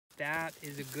that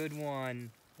is a good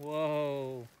one.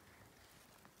 Whoa.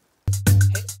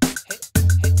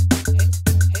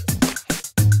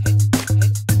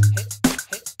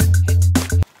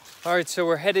 All right, so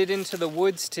we're headed into the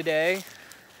woods today.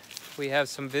 We have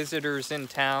some visitors in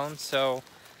town, so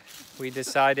we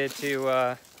decided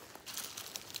to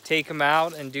take them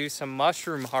out and do some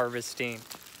mushroom harvesting.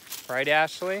 Right,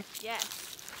 Ashley?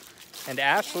 Yes. And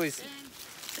Ashley's,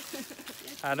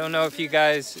 I don't know if you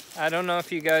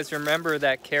guys remember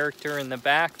that character in the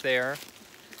back there,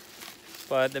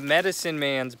 but the medicine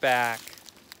man's back.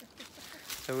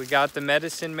 So we got the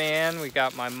medicine man, we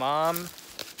got my mom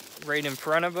right in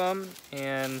front of him,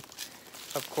 and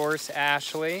of course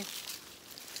Ashley.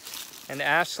 And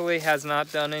Ashley has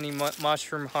not done any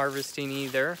mushroom harvesting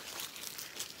either.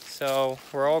 So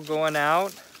we're all going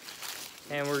out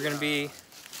and we're gonna be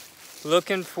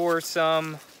looking for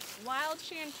some wild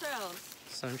chanterelles.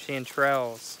 Some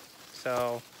chanterelles.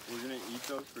 So we're gonna eat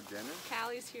those for dinner?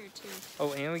 Callie's here too.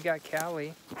 Oh, and we got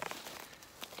Callie.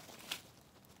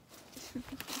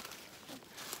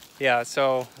 Yeah,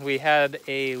 so we had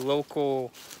a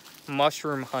local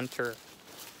mushroom hunter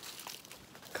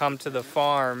come to the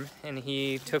farm, and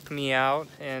he took me out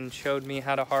and showed me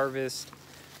how to harvest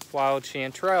wild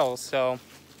chanterelles. So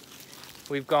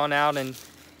we've gone out and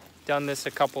done this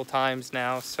a couple times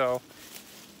now, so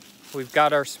we've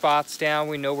got our spots down,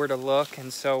 we know where to look,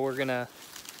 and so we're gonna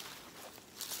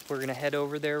head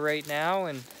over there right now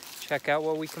and check out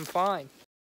what we can find.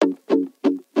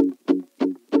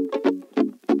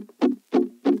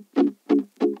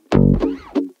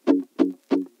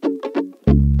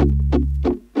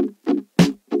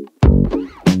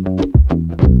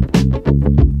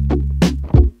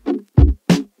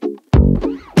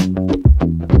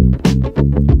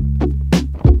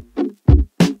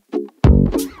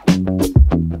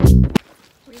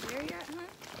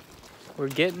 We're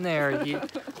getting there.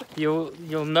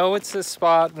 You'll know it's a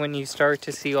spot when you start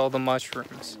to see all the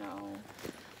mushrooms. No.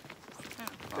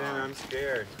 Dan, I'm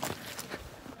scared.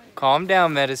 Calm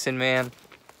down, medicine man.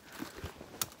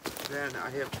 Dan, I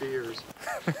have fears.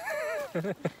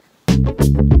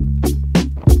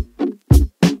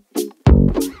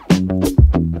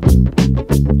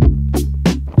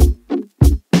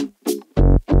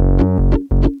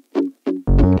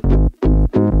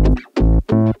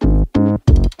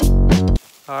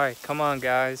 All right, come on,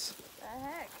 guys. The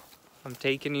heck? I'm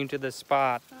taking you to the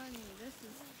spot. Honey, this is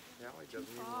Callie doesn't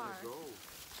even want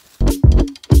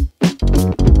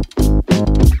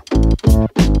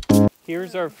to go.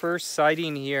 Here's our first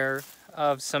sighting here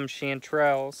of some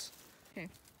chanterelles. Okay.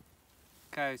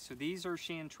 Okay, so these are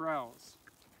chanterelles.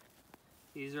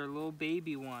 These are little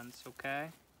baby ones, okay?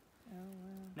 Oh,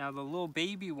 wow. Now the little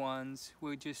baby ones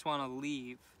we just want to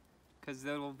leave because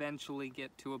they'll eventually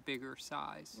get to a bigger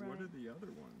size. Right. What are the other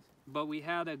ones? But we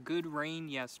had a good rain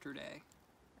yesterday.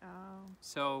 Oh.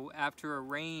 So after a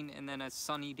rain and then a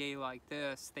sunny day like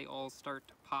this, they all start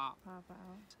to pop. Pop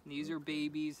out. And these are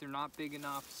babies, they're not big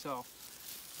enough, so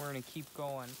we're gonna keep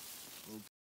going.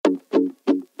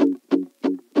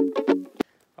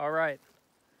 All right,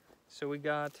 so we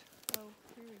got, Oh,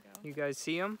 here we go. you guys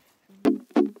see them?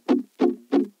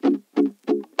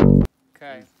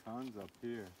 Okay, There's tons up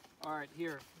here. all right,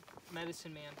 here,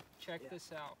 medicine man, check this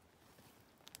out.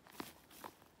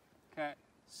 Okay,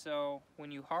 so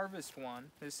when you harvest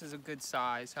one, this is a good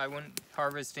size. I wouldn't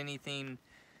harvest anything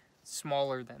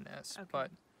smaller than this, Okay. but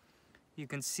you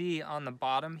can see on the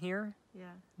bottom here,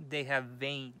 Yeah. they have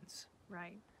veins.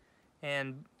 Right.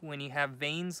 And when you have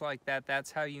veins like that,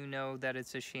 that's how you know that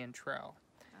it's a chanterelle.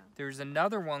 Oh. There's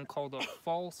another one called a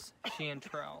false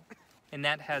chanterelle, and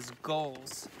that has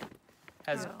gulls.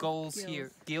 Has Oh, gills gills.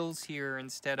 here, gills here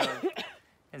instead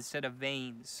of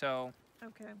veins. So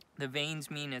Okay. the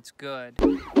veins mean it's good.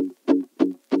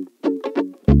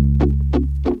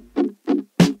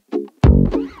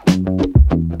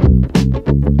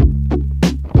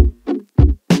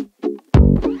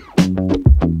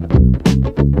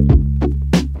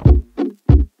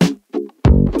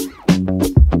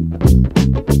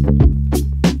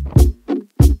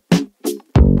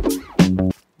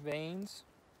 Veins.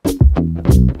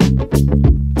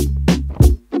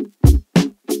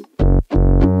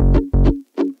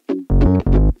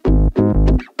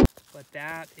 But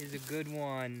that is a good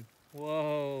one.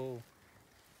 Whoa.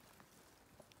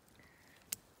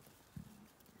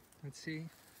 Let's see.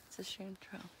 It's a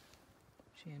chanterelle.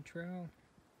 Chanterelle.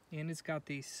 And it's got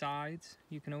these sides.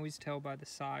 You can always tell by the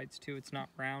sides too. It's not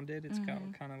rounded. It's got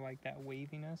kind of like that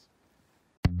waviness.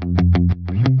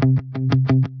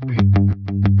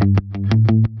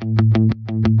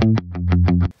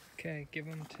 Okay, give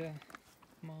them to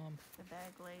Mom. The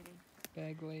bag lady.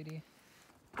 bag lady.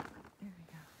 There we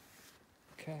go.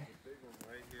 Okay. Big one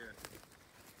right here.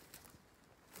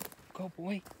 Go,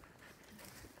 boy.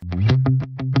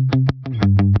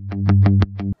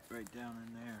 Right down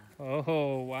in there.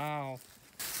 Oh, wow.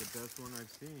 The best one I've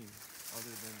seen,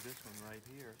 other than this one right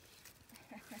here.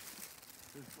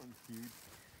 This one's huge.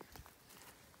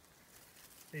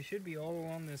 They should be all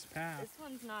along this path. This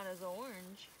one's not as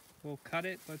orange. We'll cut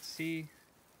it. Let's see.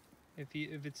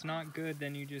 If it's not good,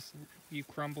 then you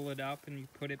crumble it up and you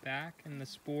put it back, and the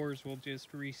spores will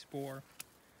just respore.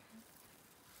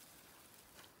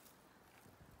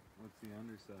 What's the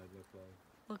underside look like?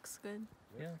 Looks good.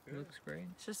 Yeah, good. looks great.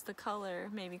 It's just the color,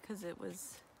 maybe because it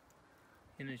was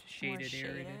In a more shaded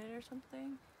shaded area. or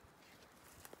something.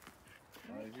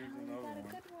 Alright, here's Callie, another got a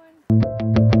one. good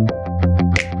one.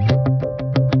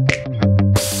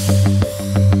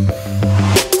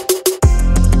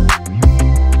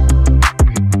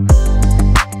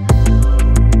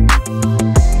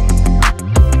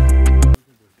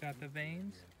 Got the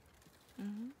veins?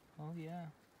 Mm-hmm. Oh yeah.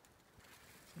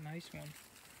 It's a nice one.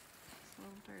 It's a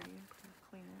little dirty. I'll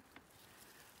clean it.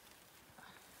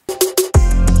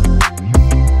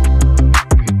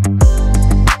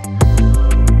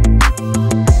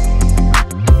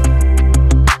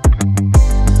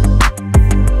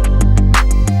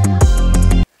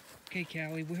 Okay,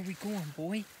 Callie, where we going,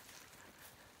 boy?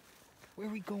 Where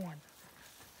we going?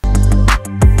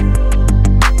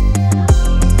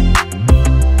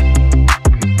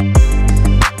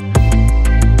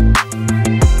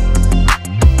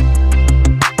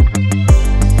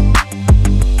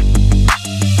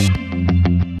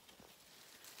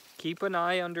 Keep an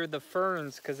eye under the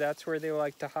ferns, because that's where they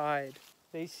like to hide.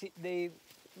 The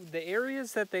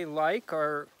areas that they like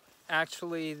are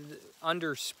actually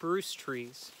under spruce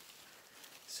trees.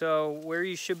 So where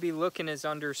you should be looking is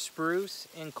under spruce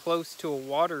and close to a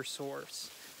water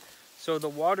source. So the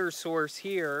water source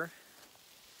here,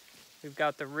 we've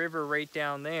got the river right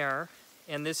down there,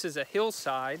 and this is a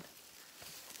hillside.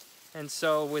 And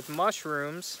so with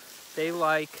mushrooms, they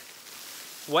like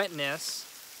wetness,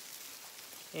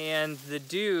 and the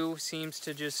dew seems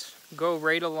to just go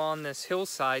right along this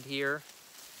hillside here.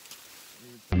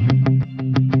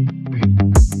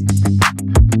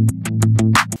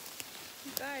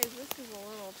 Guys, this is a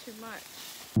little too much.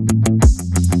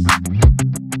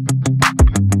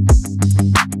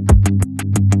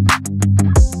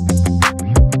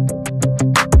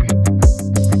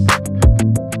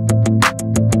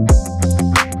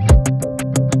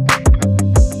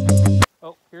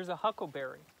 Oh, here's a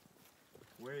huckleberry.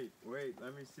 Wait,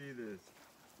 let me see this.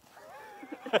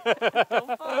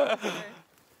 Don't fall into it.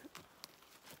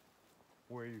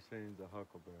 Where are you saying is a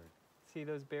huckleberry? See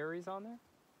those berries on there?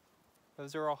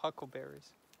 Those are all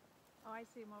huckleberries. Oh, I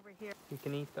see them over here. You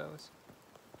can eat those.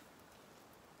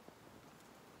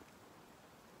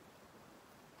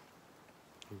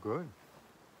 Good.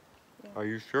 Yeah. Are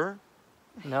you sure?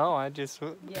 No, I just...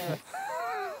 Yes.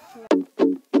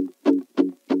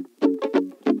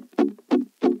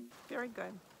 Very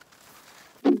good.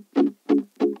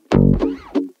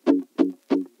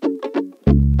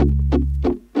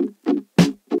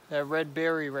 That red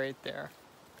berry right there.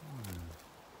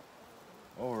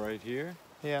 Oh, right here?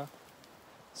 Yeah.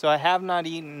 So I have not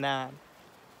eaten that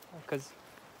because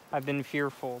I've been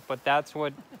fearful, but that's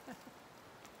what...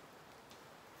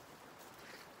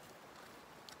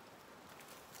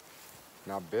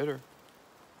 Not bitter.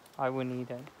 I wouldn't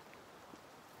eat it.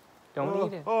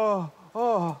 Don't eat it.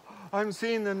 Oh, I'm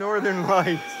seeing the northern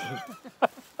lights.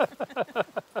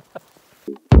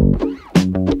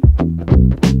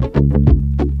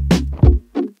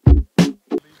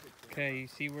 Okay, you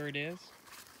see where it is?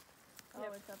 Oh,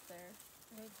 it's up there.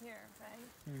 Right here, right?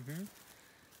 Mm-hmm.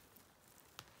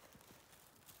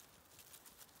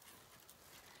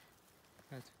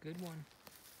 That's a good one.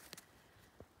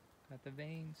 Got the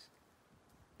veins.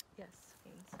 Yes,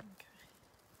 veins. Okay.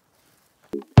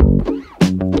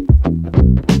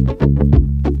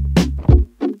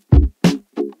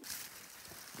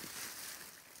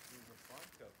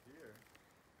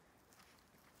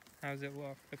 How's it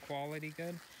look? The quality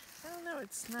good? I don't know.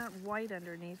 It's not white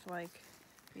underneath like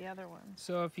the other ones.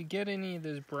 So if you get any of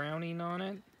this browning on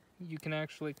it, you can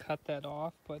actually cut that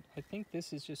off, but I think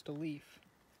this is just a leaf.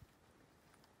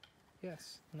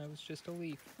 Yes, and that was just a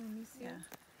leaf. Let me see. Yeah.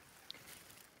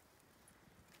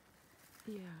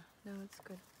 Yeah. No, it's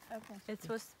good. Okay. It's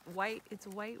white. It's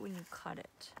white when you cut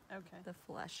it. Okay. The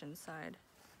flesh inside.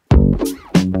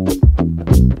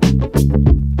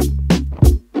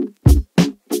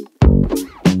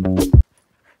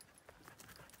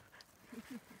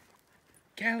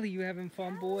 Callie, you having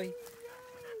fun, boy?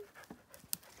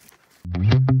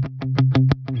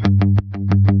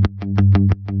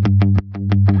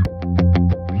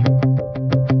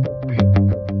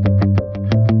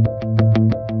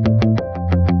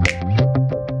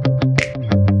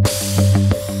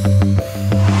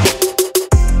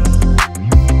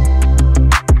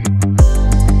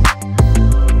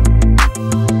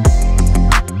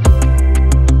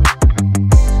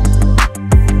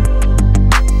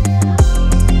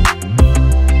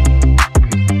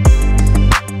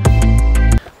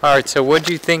 All right, so what'd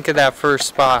you think of that first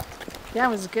spot? Yeah,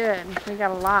 it was good. We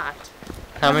got a lot.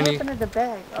 How What many? happened to the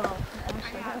bag? Oh,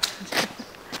 actually,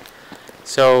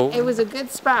 So it was a good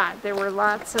spot. There were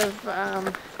lots of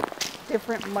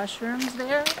different mushrooms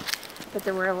there, but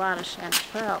there were a lot of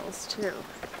chanterelles too.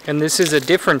 and this is a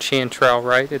different chanterelle,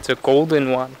 right? It's a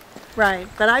golden one. Right,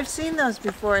 but I've seen those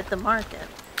before at the market.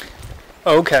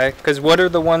 Okay, because what are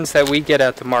the ones that we get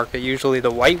at the market? Usually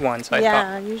the white ones, I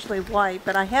Yeah, usually white,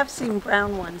 but I have seen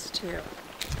brown ones too.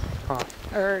 Huh.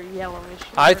 Or yellowish.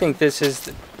 I think this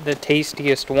is the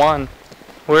tastiest one.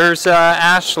 Where's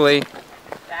Ashley?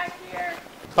 Back here.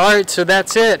 All right, so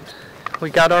that's it.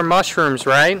 We got our mushrooms,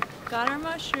 right? Got our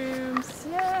mushrooms.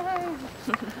 Yay!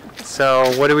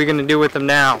 So what are we gonna do with them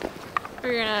now?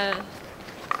 We're gonna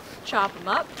chop them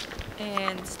up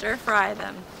and stir fry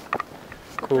them.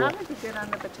 Cool. Probably be good on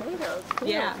the potatoes too.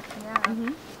 Yeah. Yeah.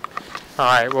 All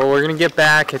right, well, we're gonna get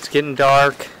back. It's getting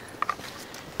dark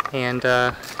and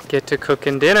get to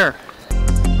cooking dinner.